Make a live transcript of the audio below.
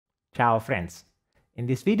Ciao friends! In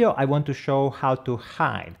this video I want to show how to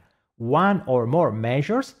hide one or more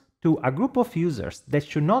measures to a group of users that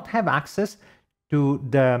should not have access to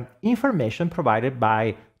the information provided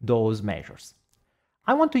by those measures.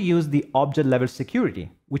 I want to use the object level security,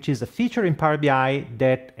 which is a feature in Power BI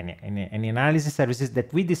that and analysis services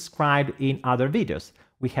that we described in other videos.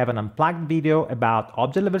 We have an unplugged video about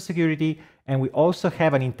object level security, and we also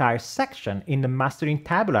have an entire section in the Mastering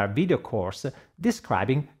Tabular video course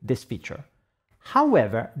describing this feature.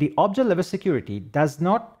 However, the object level security does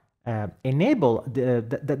not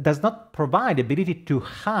does not provide the ability to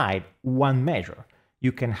hide one measure.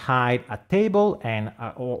 You can hide a table and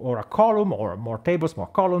or a column, or more tables,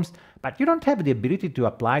 more columns, but you don't have the ability to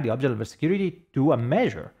apply the object level security to a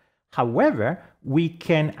measure. However, we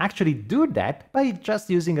can actually do that by just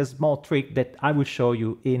using a small trick that I will show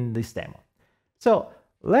you in this demo. So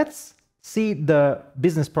let's see the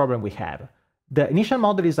business problem we have. The initial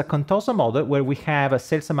model is a Contoso model where we have a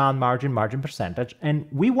sales amount, margin percentage, and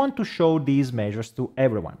we want to show these measures to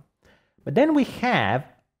everyone. But then we have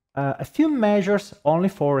a few measures only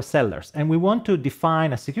for resellers, and we want to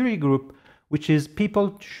define a security group, which is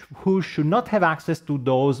people who should not have access to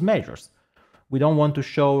those measures. We don't want to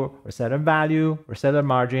show reseller value, reseller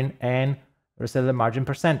margin, and reseller margin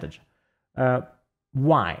percentage.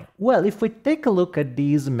 Why? Well, if we take a look at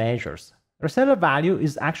these measures, reseller value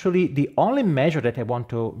is actually the only measure that I want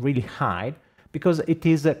to really hide, because it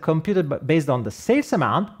is computed based on the sales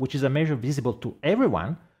amount, which is a measure visible to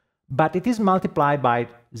everyone, but it is multiplied by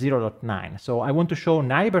 0.9. So I want to show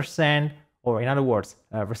 90%, or in other words,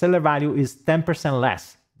 reseller value is 10%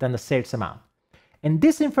 less than the sales amount. And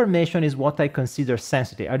this information is what I consider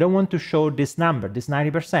sensitive. I don't want to show this number, this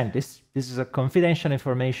 90%. This is a confidential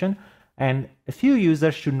information, and a few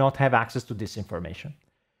users should not have access to this information.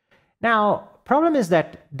 Now, problem is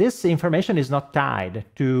that this information is not tied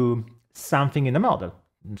to something in the model,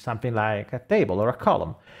 something like a table or a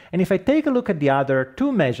column. And if I take a look at the other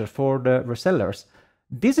two measures for the resellers,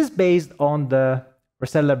 this is based on the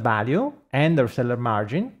reseller value and the reseller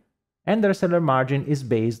margin, and the reseller margin is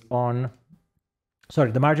based on,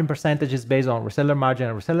 sorry, the margin percentage is based on reseller margin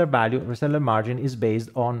and reseller value. Reseller margin is based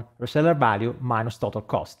on reseller value minus total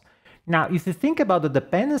cost. Now, if you think about the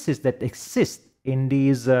dependencies that exist in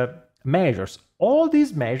these measures, all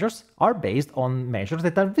these measures are based on measures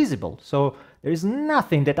that are visible. So there is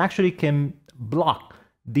nothing that actually can block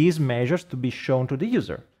these measures to be shown to the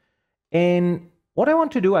user. And what I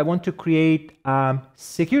want to do, I want to create a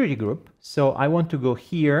security group. So I want to go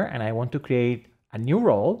here and I want to create a new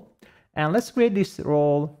role. And let's create this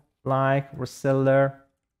role like reseller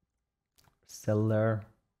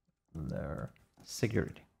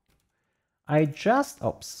security. I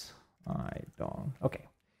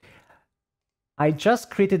just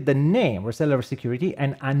created the name reseller security,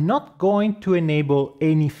 and I'm not going to enable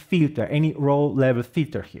any filter, any role level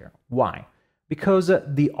filter here. Why? Because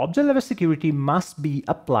the object level security must be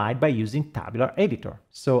applied by using Tabular Editor.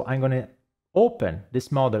 So I'm going to open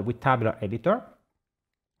this model with Tabular Editor.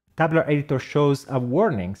 Tabular Editor shows a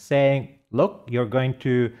warning saying, look, you're going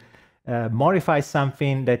to modify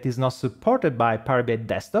something that is not supported by Power BI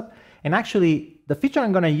Desktop. And actually, the feature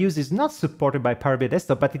I'm going to use is not supported by Power BI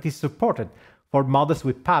Desktop, but it is supported for models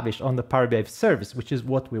we publish on the Power BI service, which is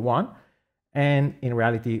what we want. And in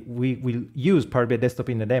reality, we will use Power BI Desktop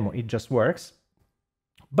in the demo. It just works.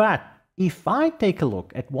 But if I take a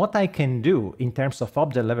look at what I can do in terms of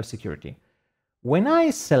object level security, when I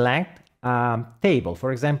select a table,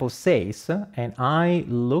 for example, sales, and I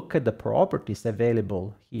look at the properties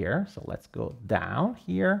available here, so let's go down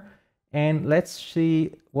here, and let's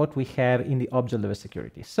see what we have in the object level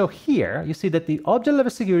security. So here you see that the object level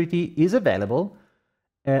security is available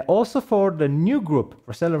also for the new group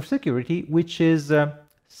reseller security, which is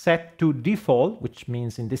set to default, which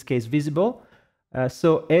means in this case visible.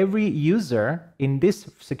 So every user in this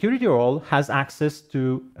security role has access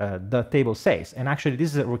to the table sales. And actually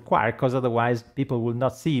this is required because otherwise people will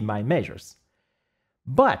not see my measures.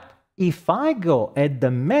 But if I go at the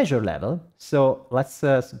measure level, so let's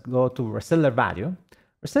go to reseller value.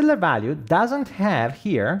 Reseller value doesn't have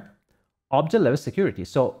here object level security.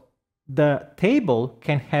 So the table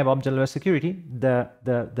can have object level security,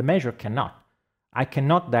 the measure cannot. I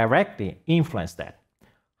cannot directly influence that.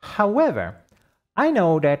 However, I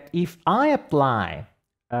know that if I apply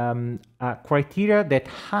a criteria that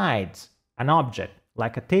hides an object,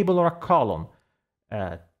 like a table or a column,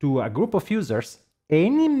 to a group of users,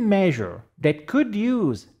 any measure that could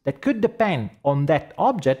depend on that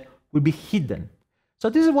object will be hidden. So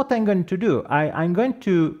this is what I'm going to do. I'm going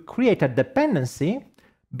to create a dependency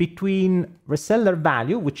between reseller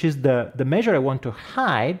value, which is the measure I want to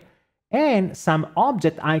hide, and some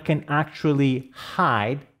object I can actually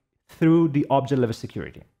hide through the object level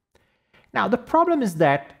security. Now, the problem is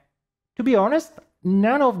that, to be honest,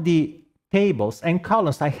 none of the tables and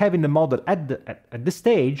columns I have in the model at this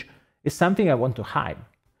stage is something I want to hide.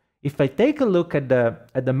 If I take a look at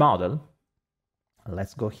the model,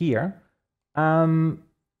 let's go here.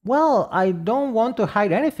 Well, I don't want to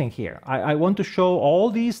hide anything here. I want to show all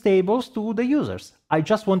these tables to the users. I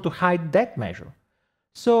just want to hide that measure.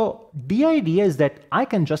 So the idea is that I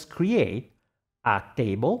can just create a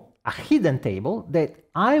table, a hidden table that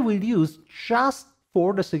I will use just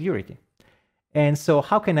for the security. And so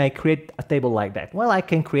how can I create a table like that? Well, I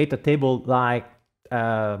can create a table like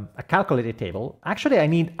a calculated table. Actually, I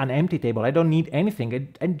need an empty table. I don't need anything.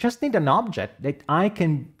 I just need an object that I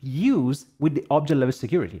can use with the object level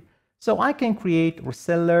security. So I can create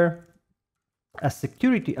reseller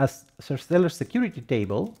security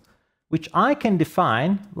table, which I can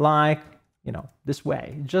define like, this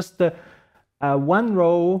way. Just one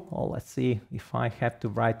row, or let's see if I have to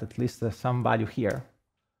write at least some value here.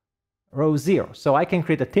 Row 0. So I can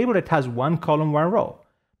create a table that has one column, one row.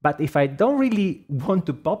 But if I don't really want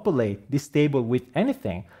to populate this table with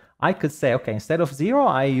anything, I could say, okay, instead of 0,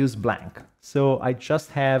 I use blank. So I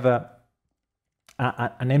just have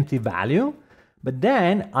an empty value, but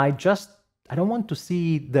then I don't want to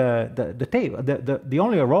see the table, the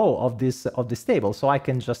only row of this table. So I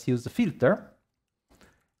can just use the filter.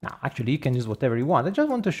 Now, actually, you can use whatever you want. I just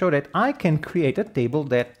want to show that I can create a table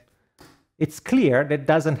that it's clear that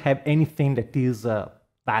doesn't have anything that is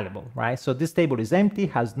valuable, right? So this table is empty,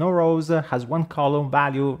 has no rows, has one column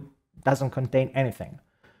value, doesn't contain anything.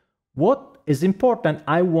 What is important,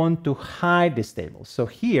 I want to hide this table. So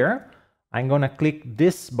here, I'm going to click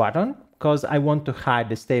this button because I want to hide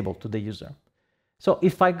this table to the user. So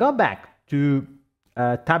if I go back to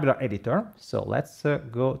Tabular Editor, so let's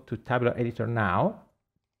go to Tabular Editor now,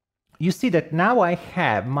 you see that now I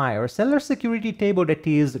have my reseller security table that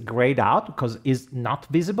is grayed out because it's not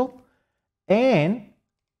visible. And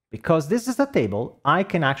because this is a table, I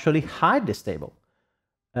can actually hide this table.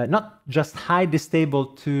 Not just hide this table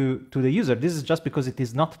to the user. This is just because it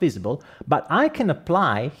is not visible. But I can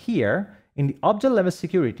apply here in the object level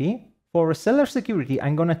security for reseller security.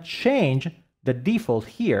 I'm going to change the default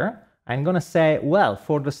here. I'm going to say, well,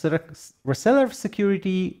 for the reseller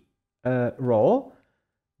security row,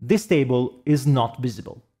 this table is not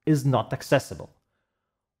visible, is not accessible.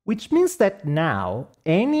 Which means that now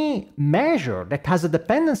any measure that has a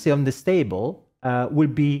dependency on this table will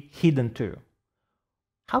be hidden too.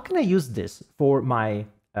 How can I use this for my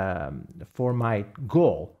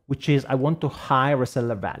goal, which is I want to hide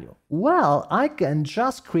reseller value? Well, I can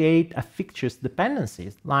just create a fictitious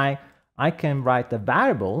dependencies. Like I can write a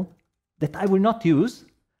variable that I will not use.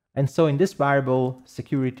 And so in this variable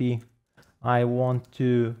security, I want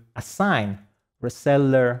to assign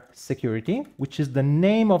reseller security, which is the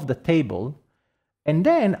name of the table, and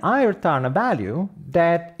then I return a value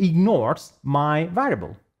that ignores my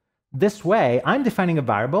variable. This way, I'm defining a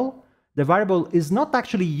variable. The variable is not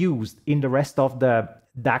actually used in the rest of the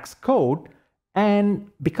DAX code, and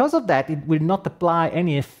because of that, it will not apply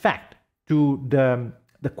any effect to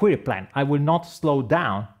the query plan. I will not slow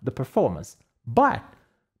down the performance. But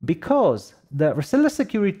because the reseller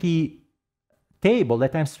security table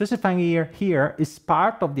that I'm specifying here is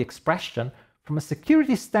part of the expression from a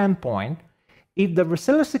security standpoint, if the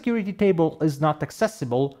reseller security table is not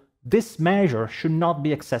accessible, this measure should not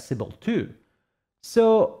be accessible too.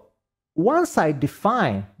 So once I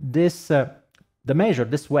define this the measure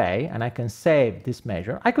this way, and I can save this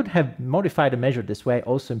measure, I could have modified the measure this way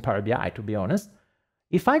also in Power BI, to be honest.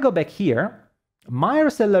 If I go back here, my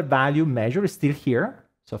reseller value measure is still here.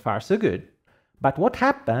 So far, so good. But what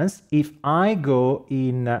happens if I go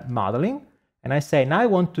in modeling and I say, now I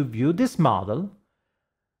want to view this model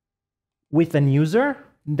with an user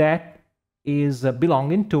that is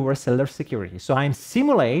belonging to reseller security. So I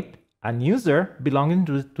simulate a user belonging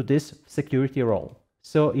to this security role.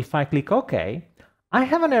 So if I click OK, I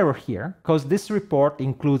have an error here because this report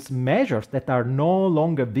includes measures that are no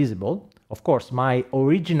longer visible. Of course, my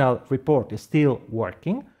original report is still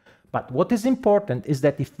working. But what is important is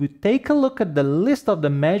that if we take a look at the list of the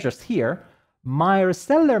measures here, my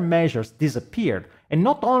reseller measures disappeared. And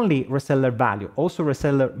not only reseller value, also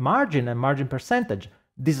reseller margin and margin percentage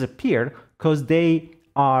disappeared because they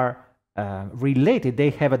are related.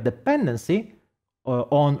 They have a dependency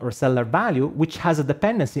on reseller value, which has a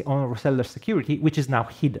dependency on reseller security, which is now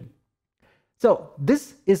hidden. So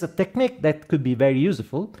this is a technique that could be very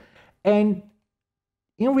useful. And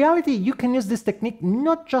in reality, you can use this technique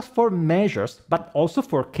not just for measures, but also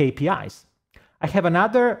for KPIs. I have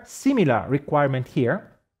another similar requirement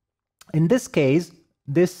here. In this case,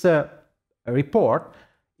 this report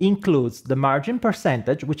includes the margin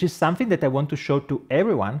percentage, which is something that I want to show to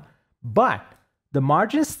everyone, but the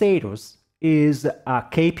margin status is a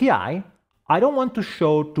KPI I don't want to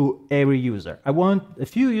show to every user. I want a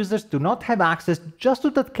few users to not have access just to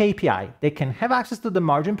that KPI. They can have access to the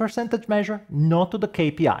margin percentage measure, not to the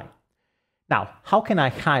KPI. Now, how can I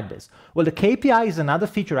hide this? Well, the KPI is another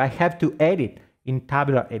feature I have to edit in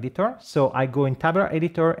Tabular Editor. So I go in Tabular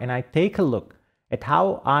Editor and I take a look at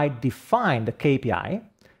how I define the KPI.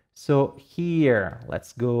 So here,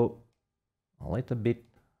 let's go a little bit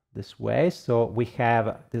this way. So we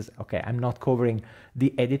have this, okay, I'm not covering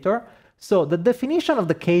the editor. So the definition of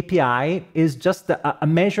the KPI is just a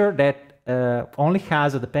measure that only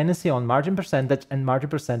has a dependency on margin percentage and margin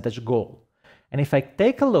percentage goal. And if I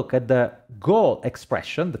take a look at the goal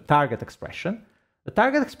expression, the target expression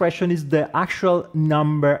is the actual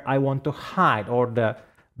number I want to hide, or the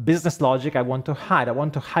business logic I want to hide. I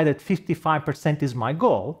want to hide that 55% is my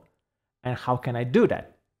goal. And how can I do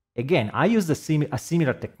that? Again, I use a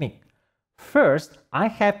similar technique. First, I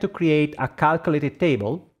have to create a calculated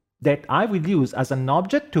table that I will use as an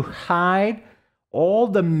object to hide all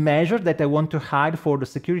the measures that I want to hide for the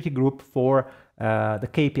security group for the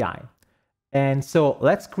KPI. And so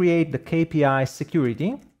let's create the KPI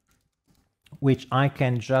security, which I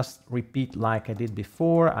can just repeat like I did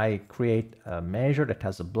before. I create a measure that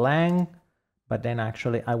has a blank, but then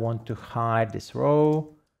actually I want to hide this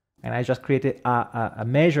row. And I just created a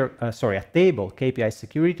table, KPI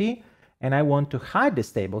security, and I want to hide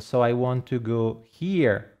this table. So I want to go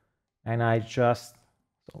here and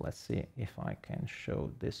so let's see if I can show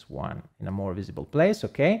this one in a more visible place.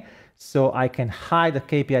 Okay, so I can hide the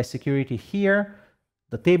KPI security here.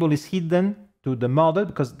 The table is hidden to the model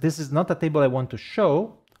because this is not a table I want to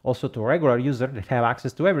show also to a regular user that have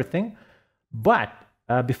access to everything. But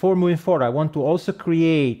before moving forward, I want to also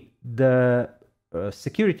create the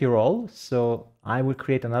security role. So I will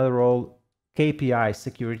create another role, KPI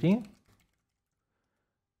security.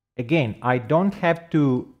 Again, I don't have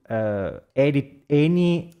to edit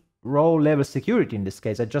any row level security in this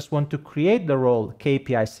case. I just want to create the role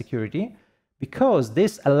KPI security because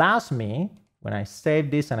this allows me, when I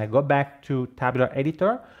save this and I go back to Tabular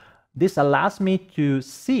Editor, this allows me to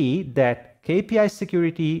see that KPI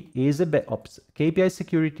security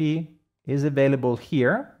is available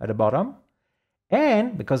here at the bottom.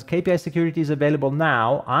 And because KPI security is available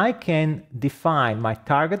now, I can define my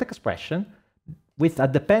target expression with a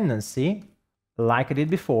dependency like I did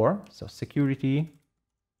before. So security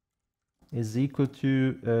is equal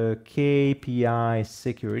to KPI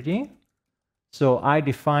security. So I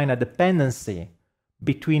define a dependency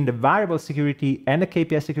between the variable security and the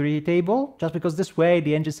KPI security table, just because this way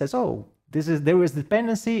the engine says, oh, there is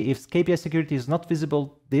dependency. If KPI security is not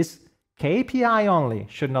visible, this KPI only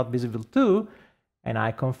should not be visible too. And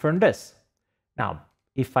I confirm this. Now,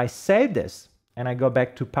 if I save this and I go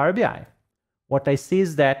back to Power BI, what I see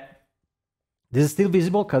is that this is still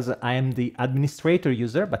visible because I am the administrator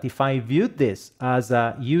user, but if I view this as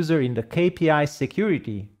a user in the KPI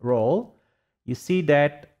security role, you see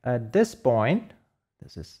that at this point,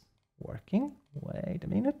 this is working. Wait a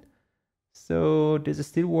minute. So this is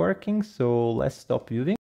still working. So let's stop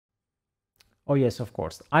viewing. Oh yes, of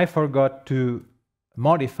course. I forgot to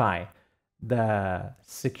modify the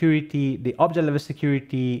security, the object level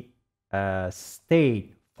security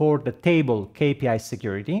state for the table KPI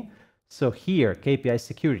security. So here, KPI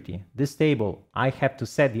security, this table, I have to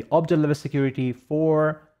set the object level security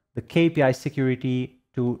for the KPI security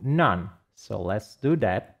to none. So let's do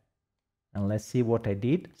that. And let's see what I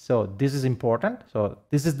did. So this is important. So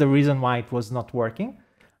this is the reason why it was not working.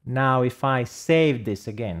 Now, if I save this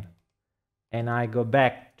again, and I go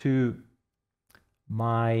back to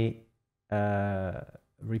my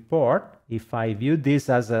report, if I view this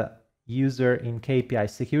as a user in KPI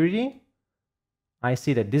security, I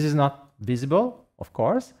see that this is not visible, of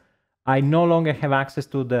course. I no longer have access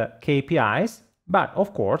to the KPIs, but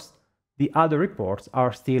of course, the other reports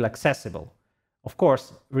are still accessible. Of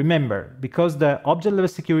course, remember, because the object level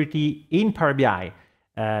security in Power BI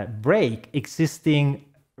break existing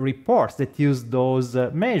reports that use those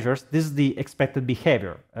measures, this is the expected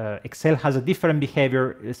behavior. Excel has a different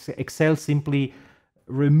behavior. Excel simply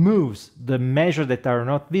removes the measures that are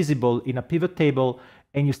not visible in a pivot table,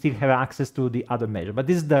 and you still have access to the other measure. But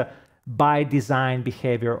this is the by design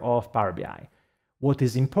behavior of Power BI. What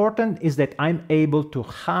is important is that I'm able to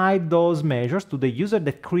hide those measures to the user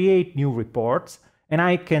that create new reports, and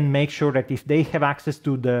I can make sure that if they have access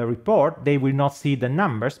to the report, they will not see the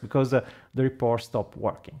numbers because the report stopped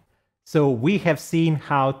working. So we have seen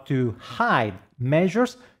how to hide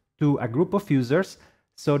measures to a group of users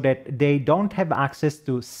so that they don't have access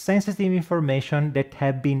to sensitive information that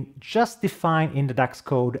have been just defined in the DAX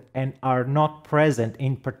code and are not present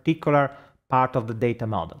in particular part of the data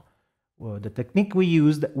model. Well, the technique we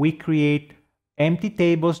used, we create empty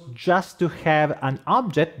tables just to have an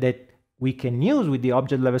object that we can use with the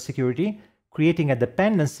object level security, creating a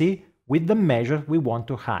dependency with the measure we want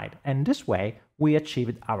to hide. And this way, we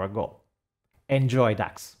achieved our goal. Enjoy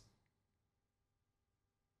DAX!